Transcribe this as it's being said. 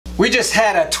We just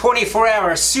had a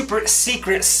 24-hour super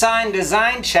secret sign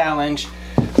design challenge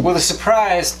with a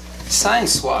surprise sign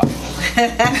swap.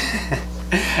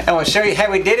 And we'll show you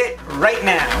how we did it right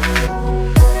now.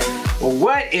 Well,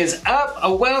 what is up?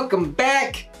 Welcome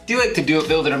back. Do it to do it,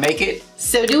 build it, or make it.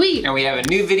 So do we. And we have a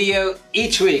new video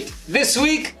each week. This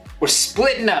week, we're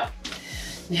splitting up.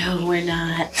 No, we're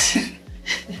not.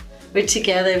 We're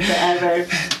together forever.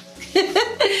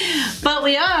 But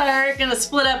we are gonna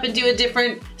split up and do a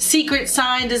different secret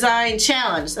sign design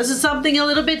challenge. This is something a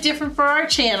little bit different for our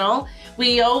channel.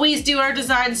 We always do our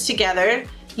designs together,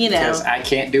 you know. Because I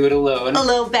can't do it alone. A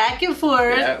little back and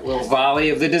forth. Yeah, a little volley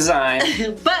of the design.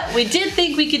 But we did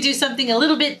think we could do something a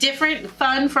little bit different,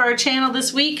 fun for our channel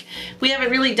this week. We haven't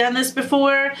really done this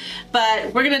before,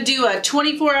 but we're gonna do a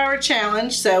 24-hour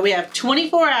challenge. So we have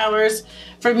 24 hours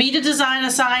for me to design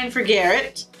a sign for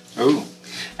Garrett. Ooh.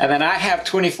 And then I have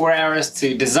 24 hours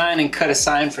to design and cut a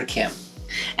sign for Kim.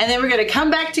 And then we're gonna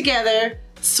come back together,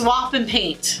 swap and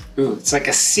paint. Ooh, it's like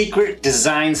a secret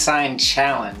design sign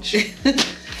challenge.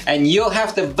 And you'll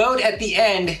have to vote at the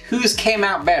end whose came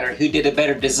out better, who did a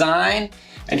better design,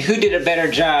 and who did a better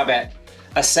job at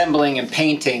assembling and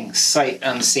painting sight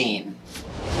unseen.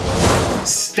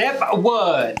 Step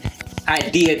 1,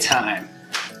 idea time.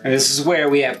 And this is where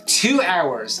we have 2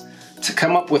 hours to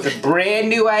come up with a brand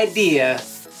new idea.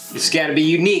 It's gotta be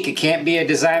unique. It can't be a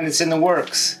design that's in the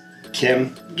works.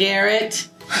 Kim? Garrett,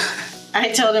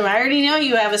 I told him, I already know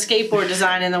you have a skateboard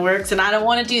design in the works and I don't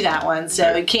want to do that one,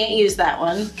 so we can't use that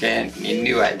one. Okay, a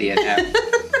new idea now.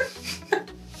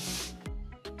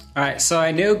 Alright, so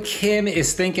I know Kim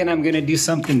is thinking I'm gonna do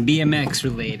something BMX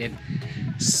related.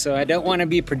 So I don't want to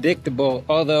be predictable,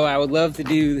 although I would love to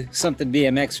do something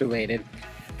BMX related.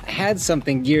 I had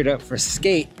something geared up for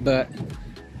skate, but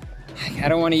I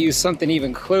don't want to use something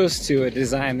even close to a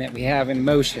design that we have in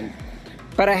motion.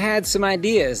 But I had some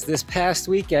ideas. This past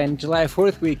weekend, July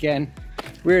 4th weekend,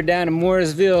 we were down in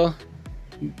Mooresville,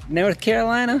 North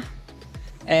Carolina,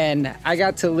 and I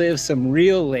got to live some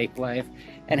real lake life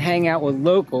and hang out with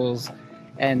locals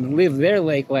and live their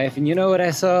lake life. And you know what I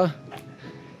saw?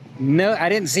 No, I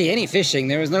didn't see any fishing.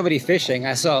 There was nobody fishing.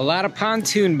 I saw a lot of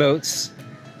pontoon boats,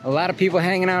 a lot of people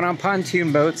hanging out on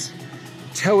pontoon boats,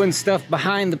 towing stuff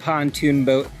behind the pontoon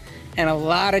boat, and a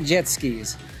lot of jet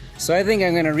skis. So I think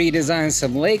I'm gonna redesign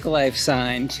some lake life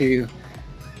sign to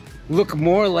look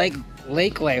more like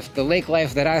lake life, the lake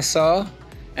life that I saw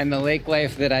and the lake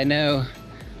life that I know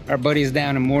our buddies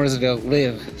down in Mooresville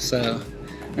live. So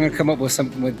I'm gonna come up with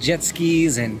something with jet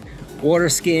skis and water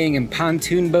skiing and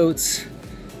pontoon boats,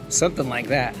 something like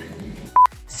that.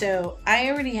 So I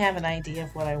already have an idea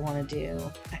of what I want to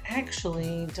do. I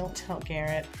actually, don't tell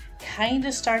Garrett, kind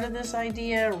of started this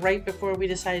idea right before we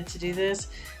decided to do this.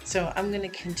 So I'm going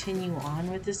to continue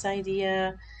on with this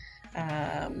idea.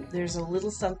 There's a little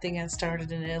something I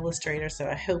started in Illustrator, so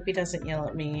I hope he doesn't yell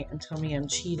at me and tell me I'm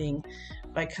cheating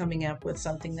by coming up with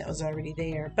something that was already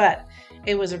there. But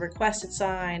it was a requested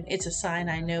sign. It's a sign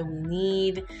I know we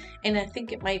need, and I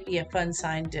think it might be a fun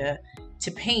sign to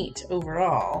paint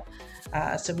overall.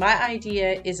 So my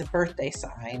idea is a birthday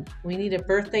sign. We need a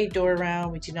birthday door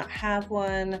round. We do not have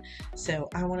one, so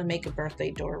I want to make a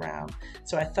birthday door round.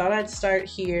 So I thought I'd start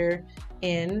here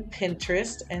in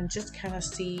Pinterest and just kind of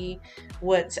see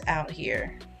what's out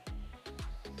here.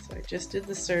 So I just did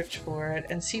the search for it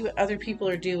and see what other people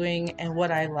are doing and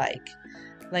what I like.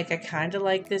 Like, I kind of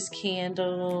like this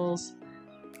candles.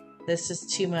 This is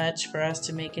too much for us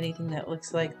to make anything that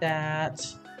looks like that.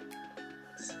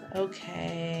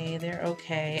 Okay, they're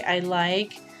okay. I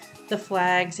like the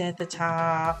flags at the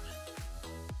top.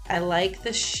 I like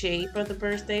the shape of the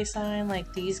birthday sign,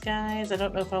 like these guys. I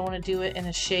don't know if I want to do it in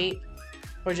a shape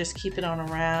or just keep it on a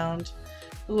round.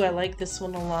 Ooh, I like this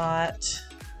one a lot.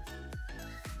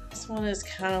 This one is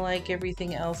kind of like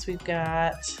everything else we've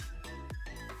got.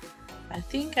 I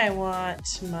think I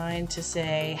want mine to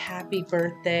say, happy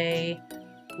birthday,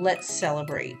 let's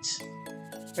celebrate.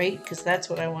 Right? Because that's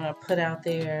what I want to put out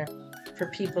there for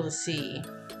people to see.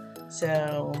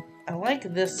 So I like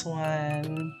this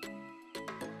one.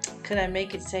 Could I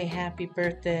make it say happy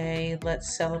birthday,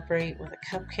 let's celebrate with a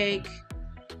cupcake?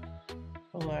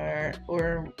 Or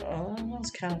oh, that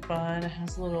was kind of fun. It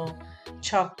has a little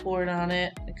chalkboard on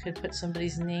it. I could put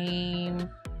somebody's name.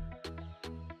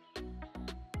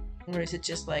 Or is it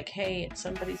just like, hey, it's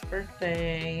somebody's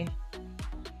birthday?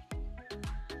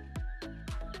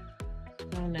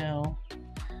 Oh no.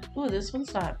 Ooh, this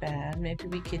one's not bad. Maybe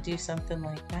we could do something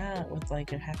like that with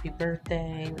like a happy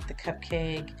birthday with the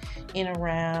cupcake in a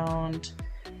round,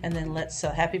 and then let's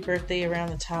happy birthday around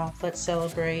the top, let's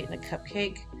celebrate, and a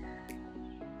cupcake.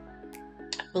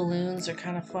 Balloons are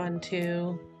kind of fun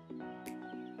too.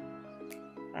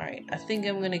 Alright, I think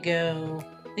I'm gonna go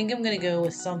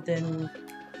with something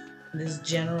this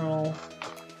general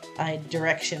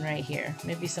direction right here.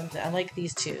 Maybe something, I like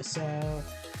these two, so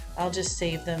I'll just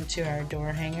save them to our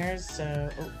door hangers. So,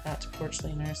 oh, not to porch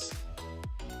leaners.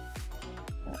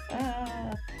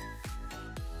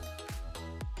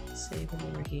 Save them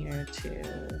over here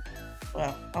to,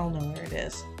 well, I'll know where it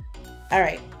is.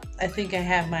 Alright, I think I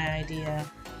have my idea.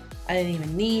 I didn't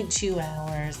even need 2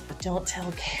 hours, but don't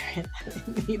tell Garrett I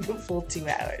didn't need the full 2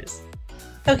 hours.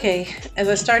 Okay, as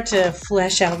I start to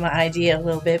flesh out my idea a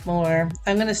little bit more,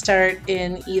 I'm going to start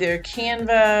in either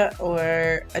Canva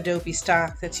or Adobe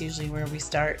Stock. That's usually where we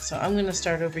start. So I'm going to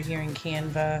start over here in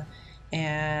Canva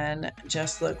and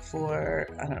just look for,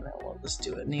 I don't know, we'll just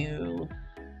do a new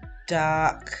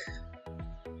doc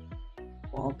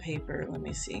wallpaper. Let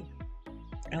me see.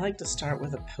 I like to start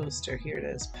with a poster. Here it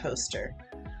is, poster.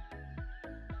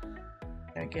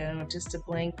 There we go, just a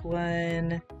blank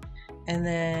one. And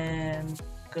then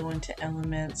go into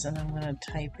elements and I'm going to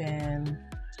type in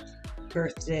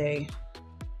birthday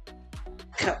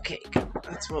cupcake.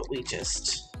 That's what we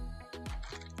just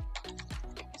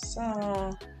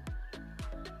saw.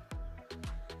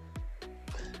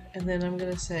 And then I'm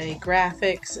going to say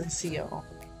graphics and see all.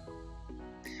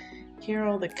 Here are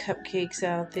all the cupcakes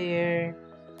out there.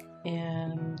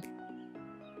 And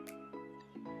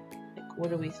like,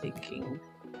 what are we thinking?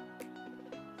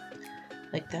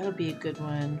 Like, that'll be a good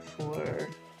one for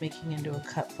making into a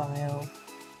cut file.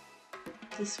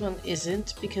 This one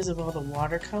isn't because of all the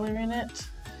watercolor in it,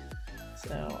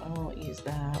 so I won't use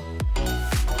that.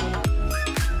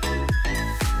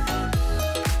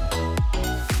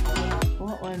 I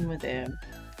want one with a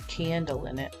candle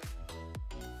in it.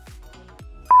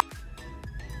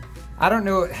 I don't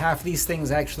know what half these things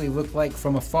actually look like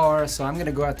from afar, so I'm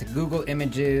gonna go out to Google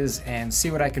Images and see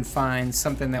what I can find,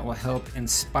 something that will help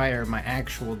inspire my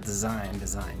actual design.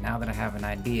 Now that I have an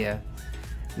idea,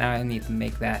 now I need to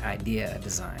make that idea a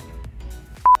design.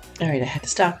 Alright, I had to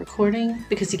stop recording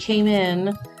because he came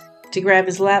in to grab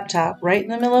his laptop right in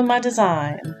the middle of my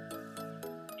design.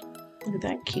 Look at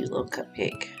that cute little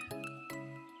cupcake.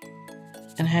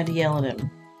 And I had to yell at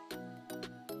him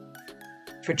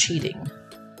for cheating.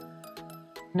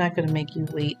 I'm not going to make you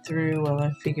wait through while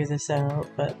I figure this out,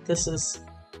 but this is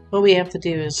what we have to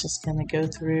do, is just kind of go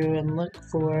through and look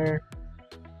for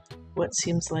what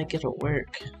seems like it'll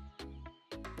work.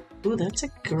 Ooh, that's a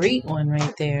great one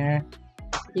right there.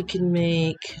 You can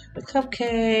make a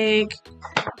cupcake.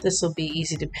 This will be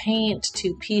easy to paint,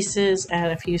 2 pieces,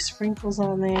 add a few sprinkles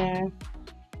on there.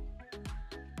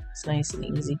 It's nice and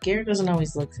easy. Garrett doesn't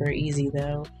always look for easy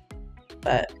though,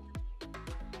 but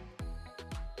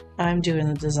I'm doing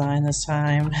the design this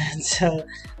time, so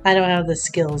I don't have the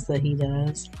skills that he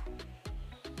does.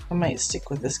 I might stick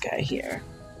with this guy here.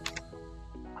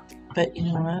 But you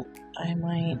know what? I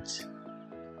might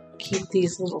keep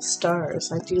these little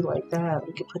stars. I do like that.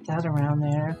 We could put that around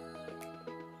there.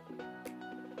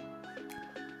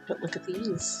 But look at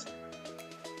these.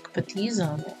 Put these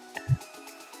on there.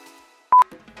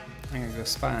 I'm gonna go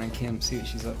spy on Kim, see what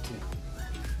she's up to.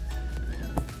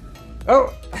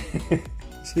 Oh!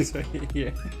 She's right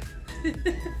here.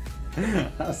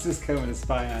 I was just coming to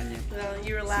spy on you. Well,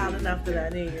 you were loud enough that I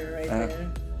knew you were right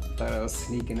there. Thought I was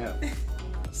sneaking up.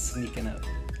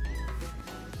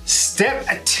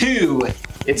 Step 2,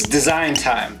 it's design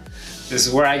time. This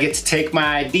is where I get to take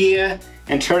my idea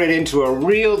and turn it into a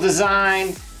real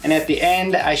design, and at the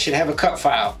end I should have a cut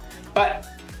file. But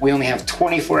we only have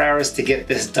 24 hours to get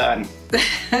this done.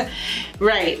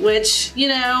 Right, which, you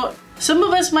know, some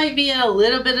of us might be at a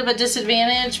little bit of a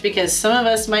disadvantage because some of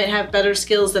us might have better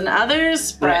skills than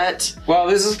others, but... Right. Well,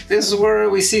 this is where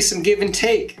we see some give and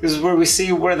take. This is where we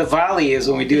see where the volley is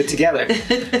when we do it together.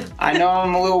 I know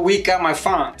I'm a little weak on my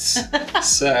fonts,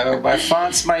 so my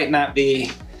fonts might not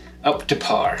be up to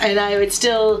par. And I would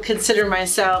still consider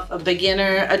myself a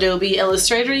beginner Adobe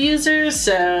Illustrator user,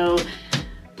 so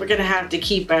we're gonna have to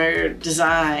keep our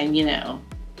design, you know.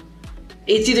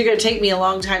 It's either going to take me a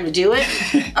long time to do it,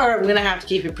 or I'm going to have to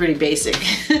keep it pretty basic.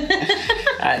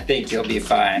 I think you'll be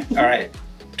fine. All right,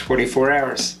 24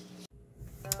 hours.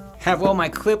 Have all my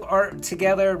clip art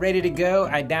together, ready to go.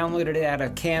 I downloaded it out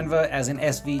of Canva as an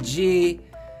SVG.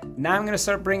 Now I'm going to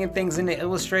start bringing things into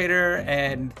Illustrator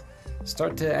and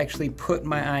start to actually put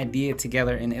my idea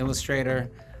together in Illustrator.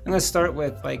 I'm going to start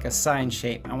with like a sign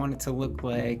shape. I want it to look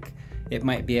like it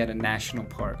might be at a national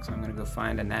park. So I'm gonna go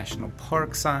find a national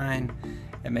park sign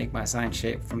and make my sign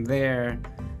shape from there.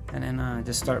 And then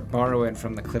just start borrowing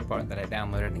from the clip art that I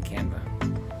downloaded in Canva.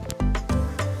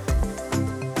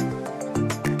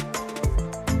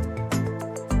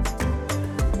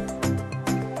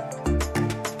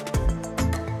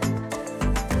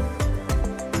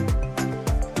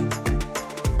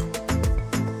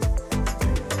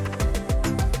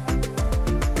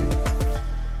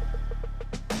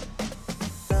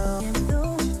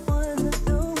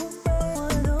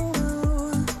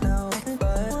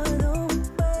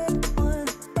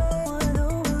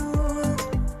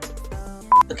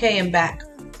 Okay, I'm back.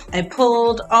 I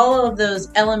pulled all of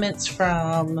those elements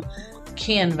from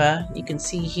Canva. You can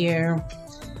see here,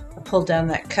 I pulled down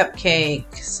that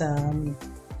cupcake, some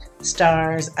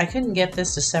stars. I couldn't get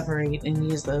this to separate and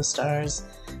use those stars,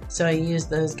 so I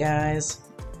used those guys.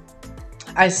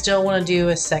 I still want to do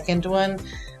a second one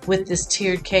with this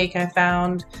tiered cake I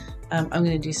found. I'm going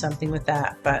to do something with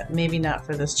that, but maybe not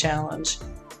for this challenge.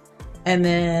 And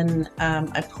then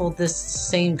I pulled this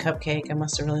same cupcake. I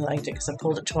must have really liked it because I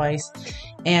pulled it twice.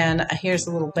 And here's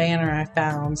a little banner I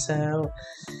found. So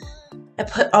I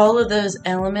put all of those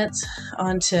elements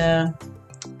onto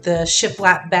the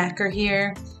shiplap backer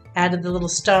here, added the little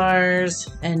stars,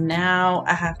 and now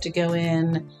I have to go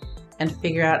in and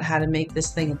figure out how to make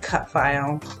this thing a cut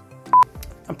file.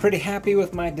 I'm pretty happy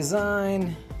with my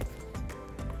design.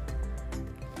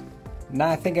 Now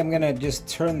I think I'm gonna just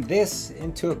turn this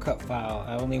into a cut file.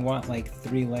 I only want like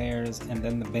 3 layers and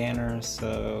then the banner,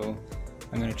 so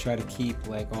I'm gonna try to keep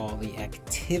like all the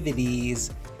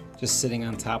activities just sitting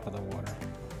on top of the water.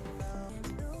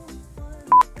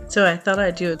 So I thought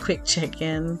I'd do a quick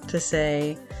check-in to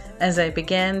say, as I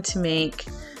began to make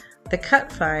the cut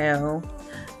file,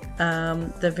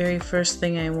 the very first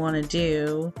thing I want to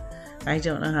do, I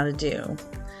don't know how to do.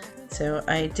 So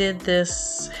I did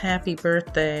this happy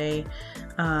birthday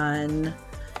on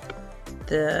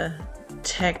the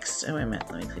text. Oh, wait a minute.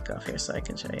 Let me click off here so I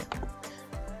can show you.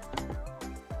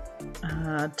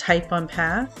 Type on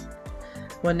path.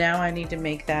 Well, now I need to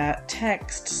make that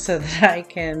text so that I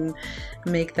can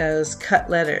make those cut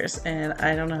letters, and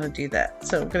I don't know how to do that.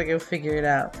 So I'm going to go figure it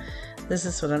out. This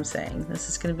is what I'm saying. This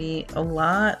is going to be a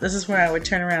lot. This is where I would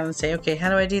turn around and say, okay, how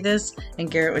do I do this? And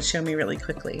Garrett would show me really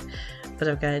quickly. But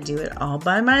I've got to do it all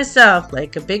by myself,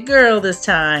 like a big girl this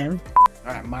time.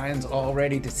 All right, mine's all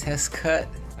ready to test cut.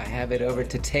 I have it over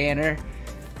to Tanner.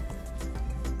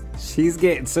 She's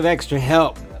getting some extra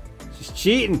help. She's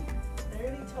cheating. I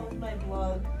already told my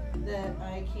blog that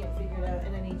I can't figure it out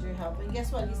and I need your help. And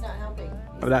guess what? He's not helping.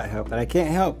 I'm not helping. I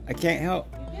can't help. I can't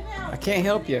help. You can help. I can't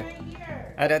help you. Right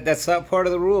here. That's not part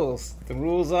of the rules. The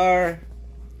rules are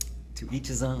to each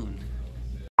his own.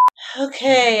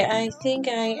 Okay, I think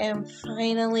I am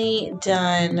finally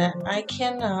done. I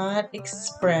cannot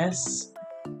express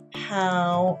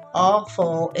how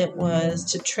awful it was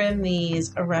to trim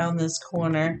these around this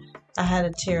corner. I had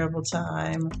a terrible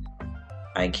time.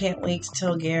 I can't wait to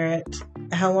tell Garrett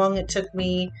how long it took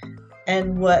me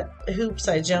and what hoops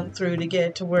I jumped through to get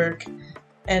it to work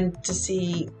and to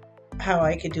see how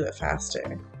I could do it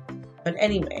faster. But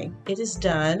anyway, it is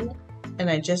done. And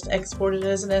I just exported it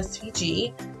as an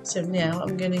SVG, so now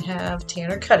I'm going to have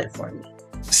Tanner cut it for me.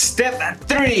 Step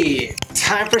 3,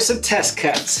 time for some test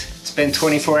cuts. It's been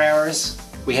 24 hours.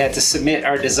 We had to submit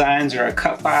our designs or our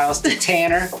cut files to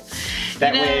Tanner.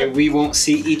 That way we won't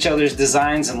see each other's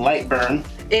designs and light burn.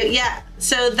 Yeah,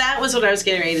 so that was what I was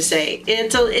getting ready to say.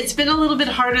 It's been a little bit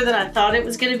harder than I thought it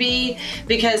was going to be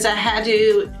because I had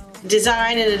to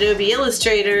design in Adobe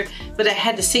Illustrator, but I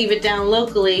had to save it down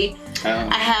locally.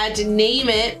 I had to name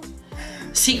it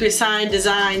Secret Sign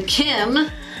Design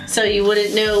Kim, so you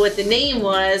wouldn't know what the name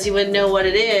was, you wouldn't know what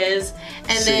it is.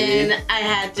 And then I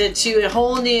had to do a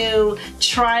whole new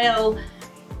trial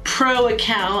pro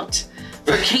account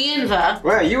for Canva.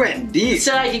 Wow, you went deep.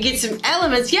 So I could get some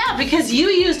elements. Yeah, because you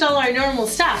used all our normal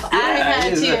stuff. Yeah, I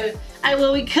had to.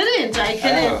 Well, we couldn't. I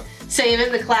couldn't save it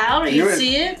in the cloud, or you'd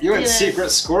see it. You went secret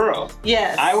squirrel.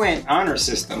 Yes. I went honor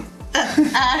system.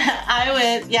 I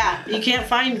went, yeah, you can't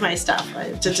find my stuff.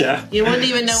 You wouldn't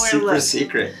even know where to look.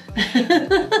 Secret.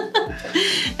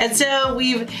 And so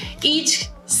we've each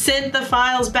sent the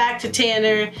files back to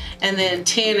Tanner, and then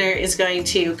Tanner is going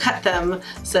to cut them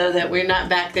so that we're not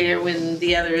back there when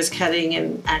the other is cutting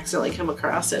and accidentally come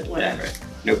across it, whatever. Yeah.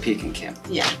 No peeking, Kim.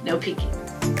 Yeah, no peeking.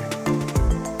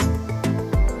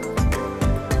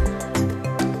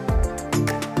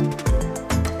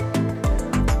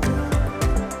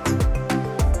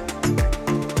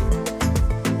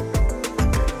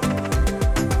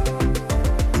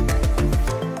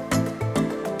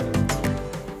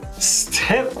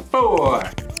 Step 4,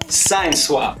 sign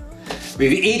swap.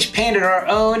 We've each painted our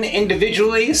own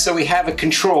individually, so we have a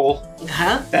control.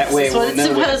 That way we'll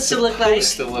know what it's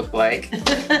supposed to look like.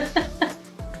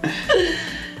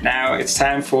 Now it's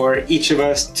time for each of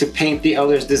us to paint the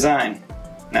other's design.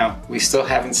 Now, we still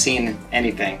haven't seen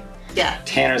anything. Yeah.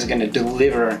 Tanner's gonna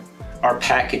deliver our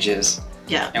packages.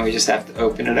 Yeah. And we just have to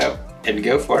open it up and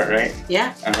go for it, right?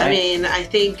 Yeah. All right. I mean, I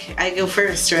think I go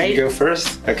first, right? You go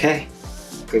first? Okay.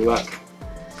 Good luck.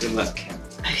 Good luck, Kim.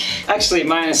 Okay. Actually,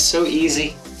 mine is so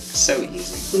easy. So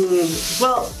easy.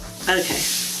 Well, okay.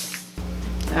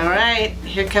 All right,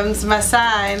 here comes my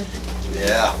sign.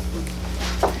 Yeah.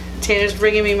 Tanner's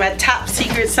bringing me my top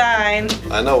secret sign.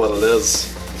 I know what it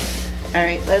is. All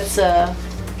right, let's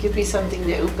give me something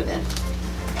to open it.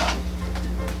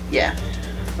 Yeah,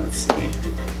 let's see.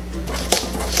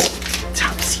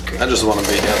 Top secret. I just want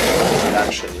to be in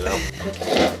action, you know?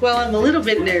 Well, I'm a little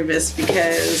bit nervous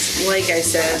because, like I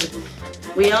said,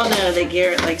 we all know that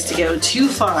Garrett likes to go too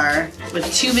far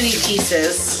with too many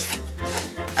pieces.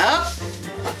 Oh!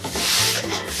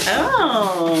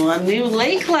 Oh, a new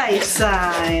lake life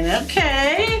sign.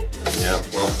 Okay. Yeah,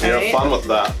 well, you have fun with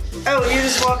that. Oh, you're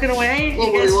just walking away?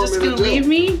 Well, you guys just gonna leave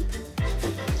me?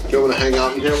 Do you want me to hang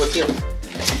out in here with you?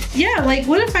 Yeah, like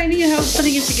what if I need help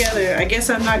putting it together? I guess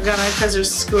I'm not gonna because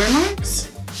there's score marks?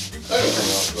 I can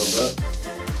hang out a little bit.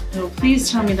 Oh, please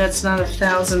tell me that's not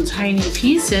 1,000 tiny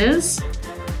pieces.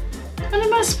 What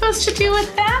am I supposed to do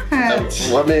with that?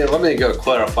 Let me go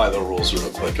clarify the rules real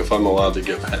quick, if I'm allowed to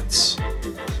give hints.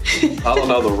 I don't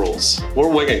know the rules. We're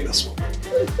winging this one.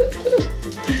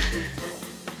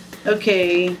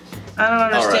 Okay, I don't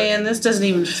understand. Right. This doesn't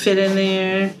even fit in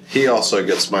there. He also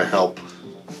gets my help.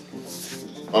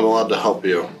 I'm allowed to help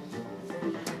you.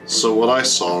 So what I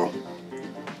saw,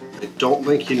 I don't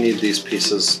think you need these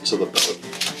pieces to the boat.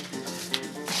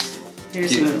 What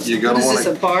is this,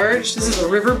 a barge? This is a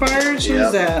river barge? What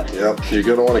is that? Yep, you're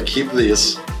gonna want to keep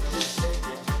these.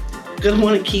 Gonna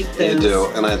want to keep them. You do,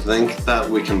 and I think that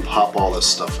we can pop all this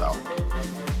stuff out.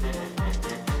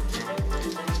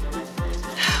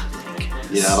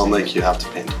 Yeah, I don't think you have to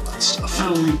paint all that stuff.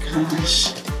 Oh my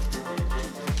gosh.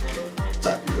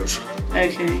 That move.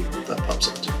 Okay. That pops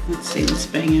up too. Let's see, let's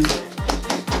bang him.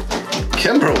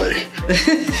 Kimberly!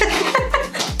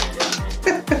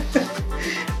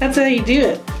 That's how you do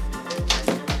it.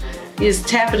 You just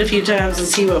tap it a few times and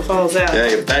see what falls out. Yeah,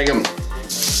 you bang him.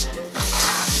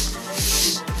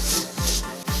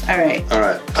 Alright.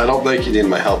 Alright, I don't think you need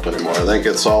my help anymore. I think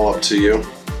it's all up to you.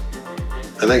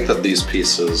 I think that these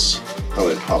pieces, how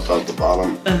they pop out the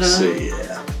bottom. See,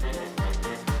 yeah.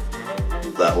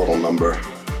 That little number.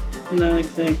 Not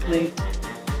exactly.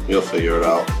 You'll figure it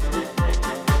out.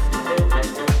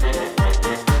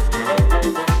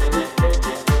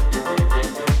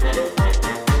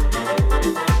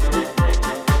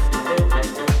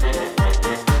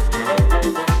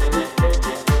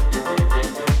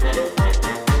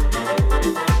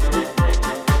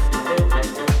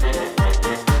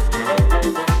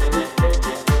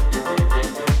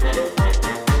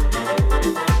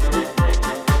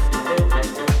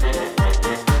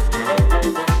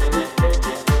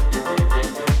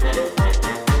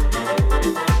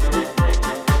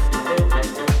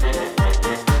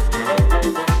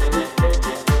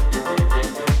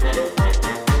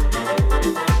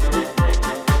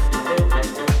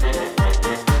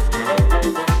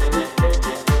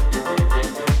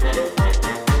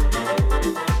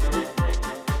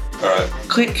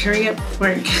 Quick, hurry up,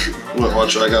 work.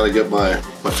 Watch, I gotta get my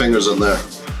fingers in there.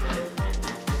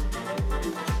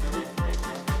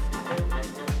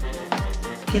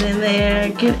 Get in there,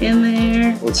 get in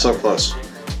there. It's so close.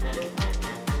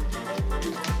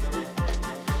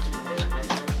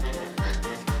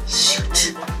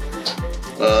 Shoot.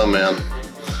 Oh man.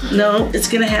 No, it's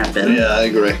gonna happen. Yeah, I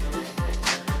agree.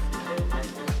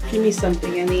 Give me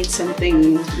something, I need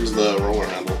something. Use the roller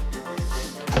handle.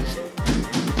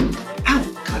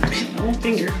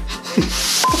 Finger.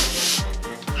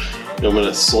 You want me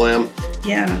to slam?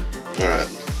 Yeah. Alright.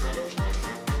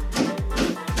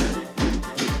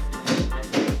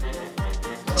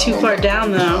 Too far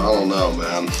down though. I don't know,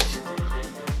 man.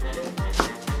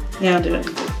 Yeah, I'll do it.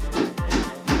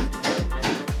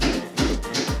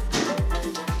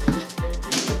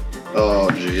 Oh,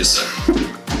 jeez.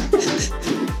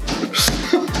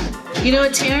 You know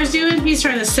what Tanner's doing? He's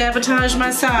trying to sabotage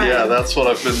my sign. Yeah, that's what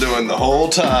I've been doing the whole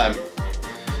time.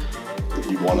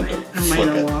 You wanted to I might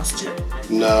have lost it.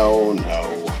 No,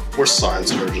 no. We're sign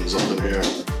surgeons up in here.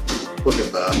 Look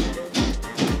at that.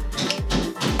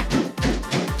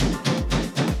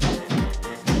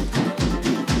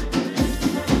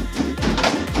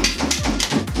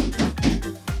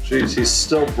 Jeez, he's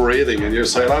still breathing and you're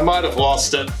saying, I might have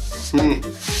lost it.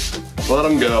 Let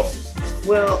him go.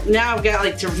 Well, now I've got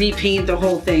like to repaint the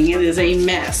whole thing. It is a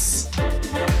mess.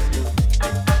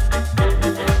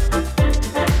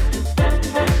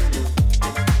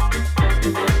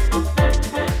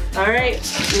 All right,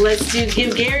 let's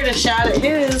give Garrett a shot at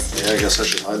his. Yeah, I guess I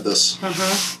should hide this. I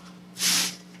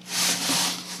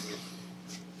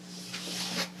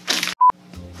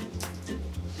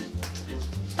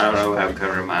don't know why I'm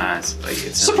covering my eyes. Like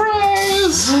it's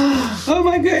surprise! Oh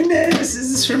my goodness, this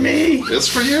is for me. It's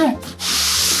for you.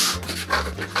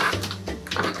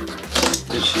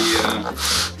 Did she put it in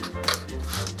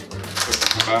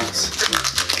the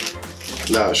box?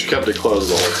 No, she kept it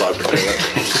closed the whole time.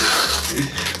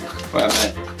 Well,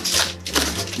 that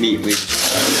neatly.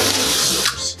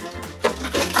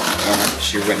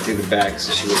 She went through the back,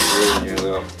 so she was really near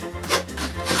though.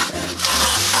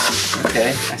 Okay,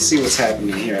 I see what's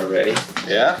happening here already.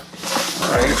 Yeah?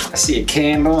 Alright, I see a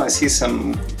candle, I see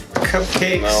some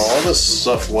cupcakes. No, all this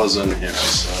stuff was in here,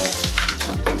 so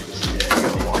yeah, you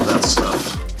don't want that stuff.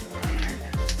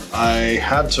 I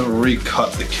had to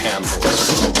recut the candles,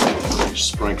 so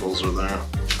sprinkles are there.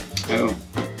 Oh,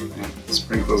 yeah,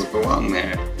 sprinkles belong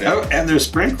there. Oh, and there's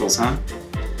sprinkles, huh?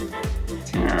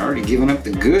 You're already giving up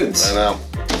the goods. I know.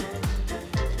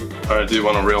 Alright, do you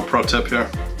want a real pro tip here?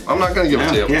 I'm not gonna give it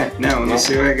to you. Yeah, no, let me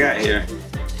see what I got here.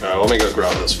 Alright, let me go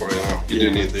grab this for you now. You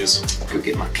do need these. Go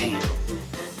get my candle.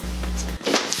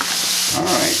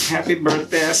 Alright, happy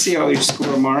birthday. I see all your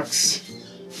score marks.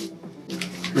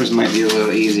 Yours might be a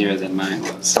little easier than mine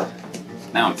was.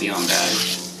 Now I'm feeling bad.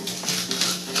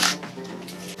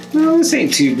 No, this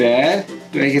ain't too bad.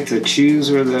 Do I get to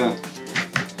choose where the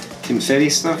confetti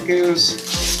stuff goes?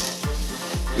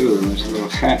 Ooh, there's a little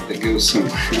hat that goes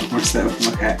somewhere. Where's that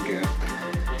little hat go?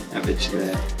 I bet you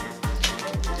that.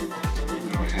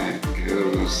 Little hat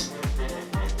goes.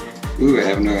 Ooh, I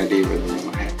have no idea where the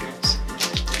little hat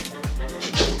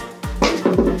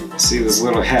goes. See this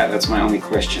little hat, that's my only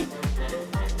question.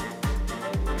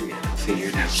 Yeah, I'll figure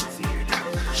it out,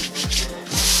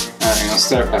 Alright, I'll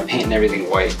start by painting everything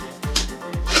white.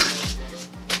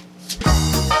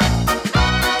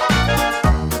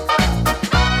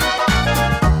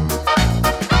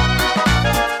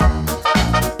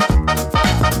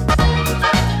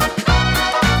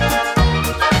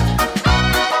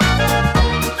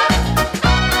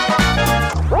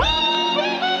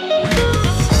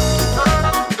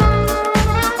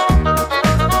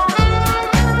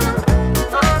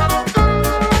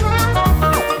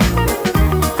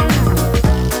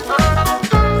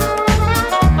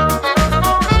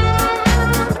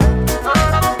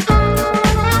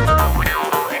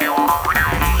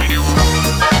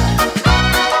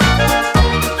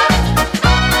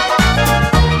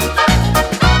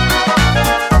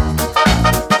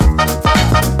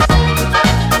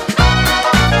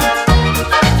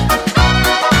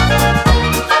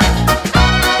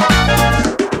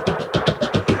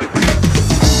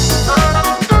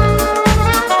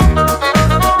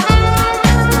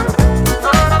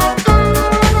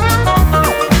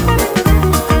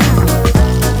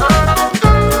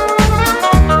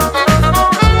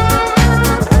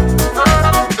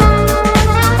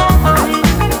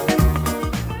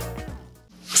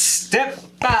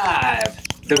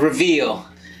 The reveal.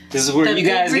 This is where you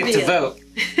guys get to vote.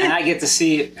 And I get to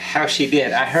see how she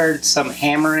did. I heard some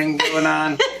hammering going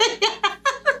on.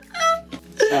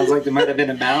 Sounds like there might have been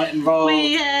a mallet involved.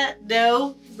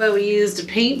 No, but we used a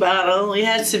paint bottle. We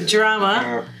had some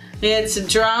drama.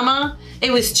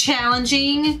 It was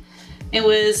challenging. It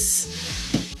was,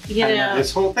 you know.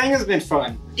 This whole thing has been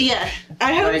fun. Yeah.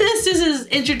 I hope this is as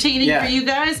entertaining for you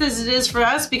guys as it is for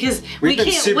us, because we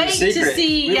can't wait to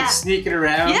see. We've been sneaking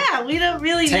around. Yeah, we don't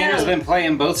really know. Tanner's been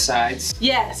playing both sides.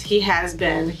 Yes, he has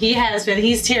been. He has been.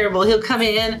 He's terrible. He'll come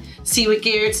in, see what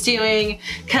Garrett's doing,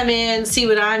 come in, see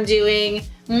what I'm doing.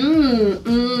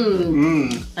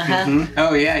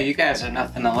 Oh yeah, you guys are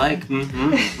nothing alike.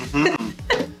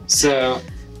 So,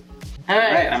 all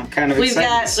right, I'm kind of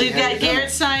excited. We've got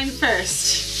Garrett's sign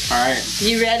first. All right.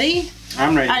 You ready?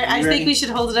 I'm ready. I think we should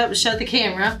hold it up and show the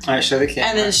camera. All right, show the camera.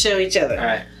 And then show each other. All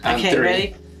right. Okay,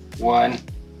 ready? 1,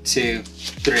 2,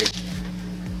 3.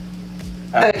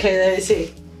 Okay, let me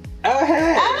see. Oh,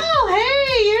 hey. Oh,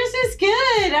 hey, yours is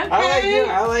good. Okay.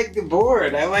 I like the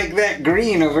board. I like that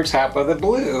green over top of the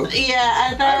blue. Yeah,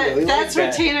 I thought really that's like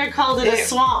what Tanner called it, a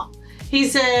swamp. He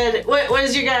said, what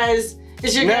is your guys?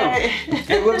 Is your guy?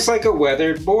 It looks like a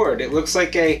weathered board. It looks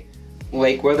like a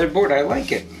lake weathered board. I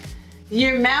like it.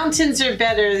 Your mountains are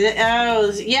better.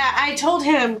 Oh, yeah, I told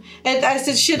him, and I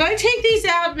said, should I take these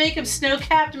out and make them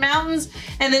snow-capped mountains?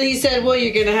 And then he said, well,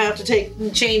 you're going to have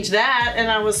to change that. And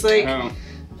I was like,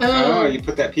 oh, you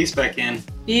put that piece back in.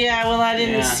 Yeah, well, I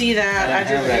didn't see that. I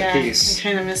didn't have that piece. I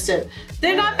kind of missed it.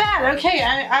 They're not bad. Okay,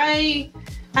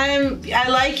 I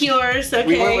like yours. Okay,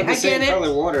 we went with the same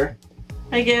color water.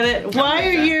 I get it. Why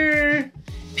are your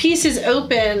pieces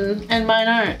open and mine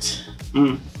aren't?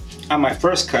 On my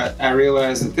first cut, I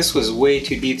realized that this was way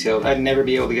too detailed. I'd never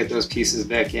be able to get those pieces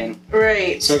back in.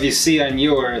 Right. So if you see on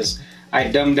yours, I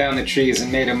dumbed down the trees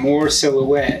and made a more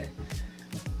silhouette.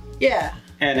 Yeah.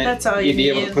 And That's all you'd be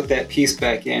you able to need. put that piece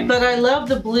back in. But I love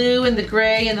the blue and the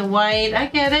gray and the white. I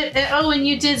get it. Oh, and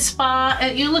you did spa.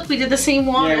 You look, we did the same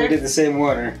water. Yeah, we did the same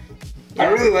water. I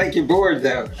really like your board,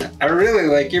 though. I really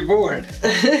like your board.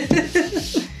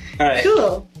 All right.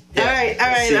 Cool. Yeah, All right.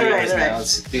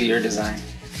 Let's do your design.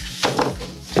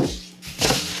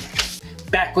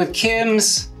 Back with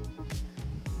Kim's.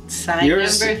 Sign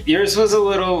number. Yours was a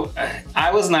little.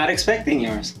 I was not expecting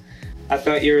yours. I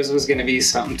thought yours was going to be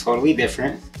something totally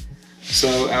different.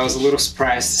 So I was a little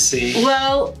surprised to see.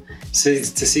 Well. To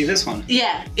see this one.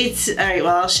 Yeah, it's all right.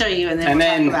 Well, I'll show you, and then we'll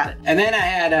talk about it. And then I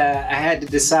had to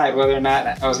decide whether or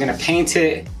not I was going to paint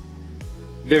it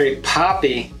very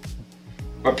poppy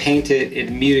or paint it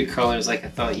in muted colors like I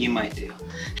thought you might do.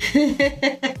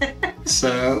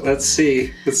 So let's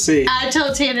see. I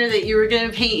told Tanner that you were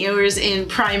going to paint yours in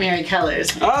primary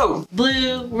colors. Oh!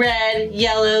 Blue, red,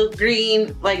 yellow,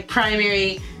 green, like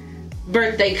primary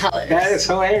birthday colors. That is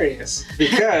hilarious.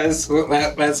 Because,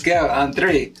 let's go on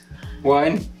 3.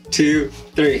 1, 2,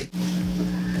 3.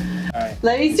 All right.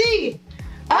 Let me see.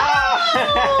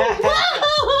 Oh!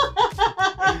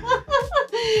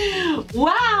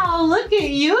 Wow, look at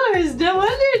yours. No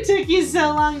wonder it took you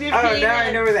so long to paint. Oh, now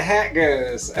I know where the hat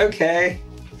goes. Okay.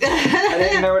 I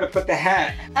didn't know where to put the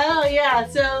hat. Oh yeah,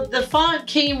 so the font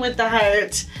came with the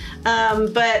heart,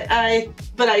 but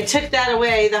I took that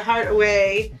away, the heart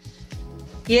away.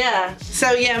 Yeah,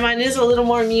 so yeah, mine is a little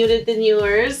more muted than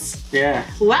yours. Yeah.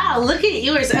 Wow, look at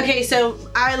yours. Okay, so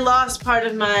I lost part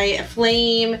of my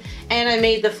flame, and I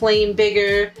made the flame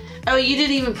bigger. Oh, you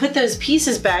didn't even put those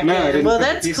pieces back No, I in. didn't Well, put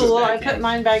the that's pieces cool. back I put in.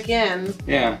 mine back in.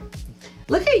 Yeah.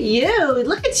 Look at you.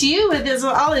 Look at you with this,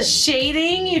 all this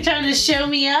shading. You're trying to show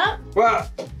me up? Well,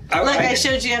 I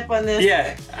showed you up on this.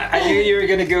 Yeah, I knew you were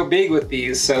going to go big with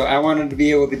these, so I wanted to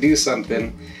be able to do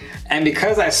something. And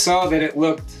because I saw that it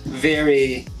looked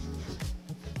very,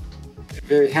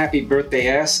 very happy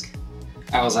birthday-esque,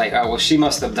 I was like, oh, well, she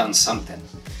must have done something.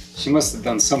 She must have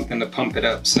done something to pump it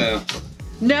up, so.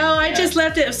 No, I Yeah. just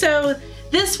left it. So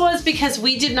this was because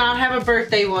we did not have a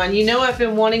birthday one. You know, I've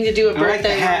been wanting to do a I like the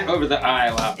birthday hat one. over the eye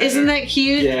a lot better. Isn't that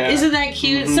cute? Yeah. Isn't that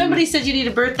cute? Mhm. Somebody said you need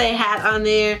a birthday hat on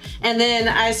there, and then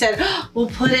I said, oh, we'll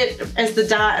put it as the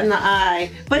dot in the eye.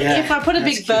 But Yeah, if I put a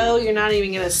that's big bow, you're not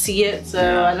even gonna see it, so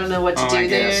Yeah. I don't know what to do I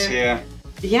there. guess, yeah.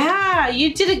 Yeah,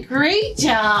 you did a great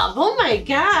job. Oh my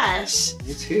gosh.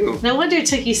 Me too. No wonder it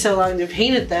took you so long to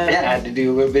paint it though. Yeah, I had to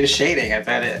do a little bit of shading. I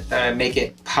thought I'd make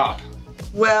it pop.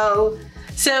 Well,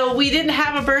 so we didn't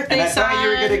have a birthday And I sign. thought you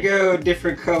were going to go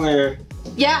different color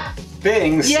Yeah.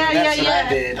 things. Yeah, so that's what I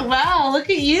did. Wow, look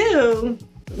at you.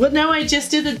 Well, no, I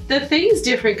just did the things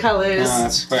different colors. No,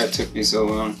 that's why it took me so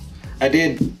long. I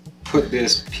did put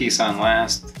this piece on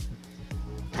last.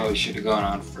 Probably should have gone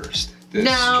on first. This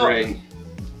No. string.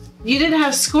 You didn't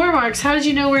have score marks. How did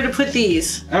you know where to put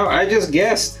these? Oh, I just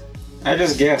guessed.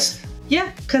 Yeah,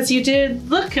 because you did.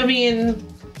 Look, I mean,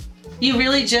 you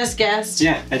really just guessed.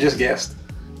 Yeah, I just guessed.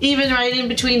 Even right in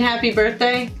between happy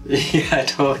birthday? Yeah, I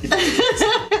totally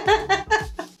did.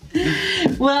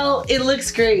 Well, it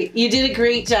looks great. You did a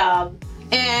great job.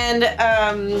 And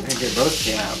I think they both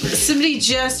came out great. somebody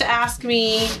just asked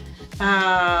me,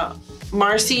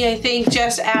 Marcy, I think,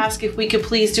 just asked if we could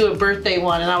please do a birthday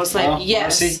one. And I was like, Oh,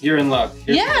 yes. Marcy, you're in luck. Here's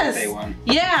the Yes. birthday one.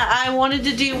 Yeah, I wanted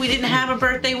to do, we didn't have a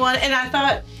birthday one. And I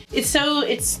thought,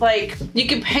 it's like, you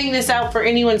can hang this out for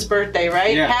anyone's birthday,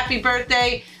 right? Yeah. Happy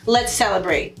birthday, let's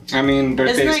celebrate. I mean,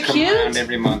 birthdays that come cute? around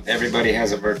every month. Everybody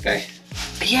has a birthday.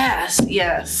 Yes,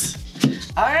 yes.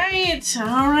 All right. All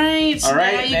Now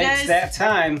right, you it's guys, that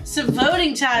time. some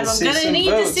voting time. Let's I'm see gonna some need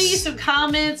votes. to see some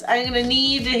comments. I'm gonna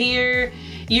need to hear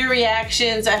your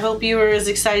reactions. I hope you were as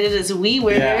excited as we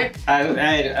were. Yeah, I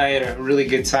had a really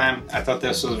good time. I thought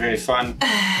this was very fun.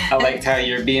 I liked how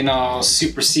you're being all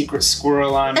super secret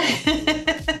squirrel on me.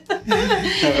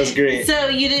 That was great. So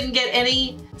you didn't get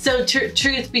any. So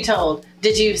truth be told,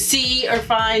 did you see or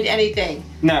find anything?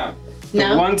 No. The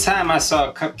No? one time I saw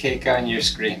a cupcake on your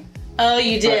screen. Oh,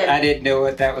 you did. But I didn't know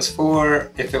what that was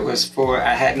for. If it was for,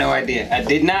 I had no idea. I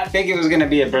did not think it was gonna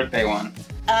be a birthday one.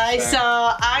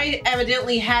 I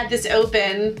evidently had this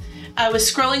open. I was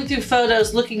scrolling through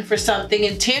photos looking for something,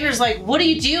 and Tanner's like, what are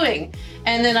you doing?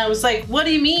 And then I was like, what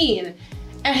do you mean?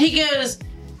 And he goes,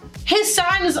 his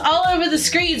sign was all over the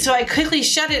screen, so I quickly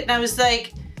shut it, and I was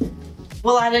like,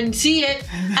 Well, I didn't see it.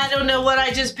 I don't know what I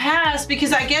just passed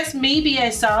because I guess maybe I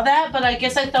saw that, but I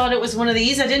guess I thought it was one of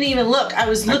these. I didn't even look. I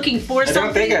was looking for something. I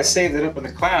don't think I saved it up in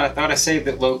the cloud. I thought I saved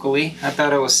it locally. I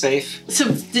thought it was safe.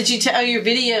 So did you tell your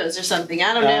videos or something?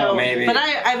 I don't know. Maybe. But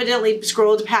I evidently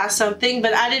scrolled past something,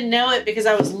 but I didn't know it because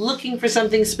I was looking for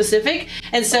something specific.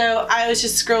 And so I was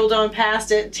just scrolled on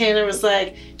past it. Tanner was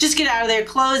like, just get out of there,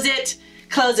 close it.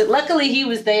 Close it. Luckily, he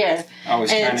was there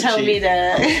and told me to.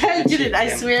 I didn't. I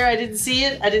swear I didn't see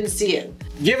it. I didn't see it.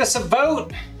 Give us a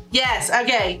vote. Yes.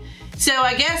 Okay. So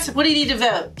I guess what do you need to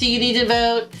vote? Do you need to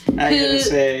vote whose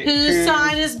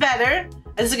sign is better?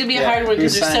 This is gonna be a hard one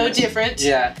because they're so different.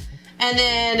 Yeah. And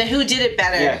then who did it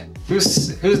better? Yeah.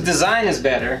 Whose design is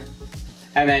better?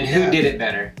 And then who did it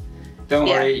better? Don't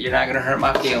worry, you're not gonna hurt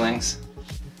my feelings.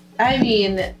 I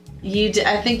mean.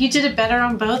 I think you did it better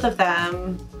on both of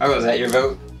them. Oh, is that your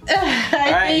vote?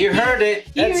 Alright, you heard it.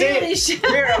 That's it.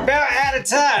 We're about out of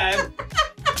time.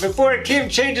 Before Kim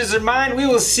changes her mind, we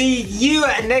will see you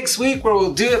next week where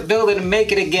we'll do it, build it, and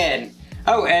make it again.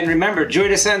 Oh, and remember,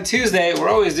 join us on Tuesday. We're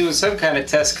always doing some kind of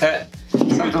test cut.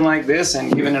 Something like this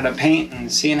and giving it a paint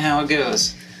and seeing how it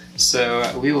goes.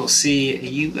 So we will see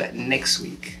you next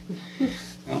week. Oh,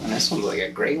 and this one's like a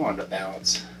great one to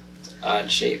balance. It's an odd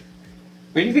shape.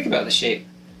 What do you think about the shape?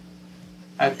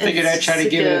 I figured I'd try to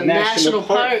give it a national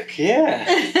park. Yeah.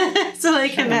 It's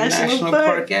like a national park.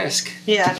 Park-esque. Yeah.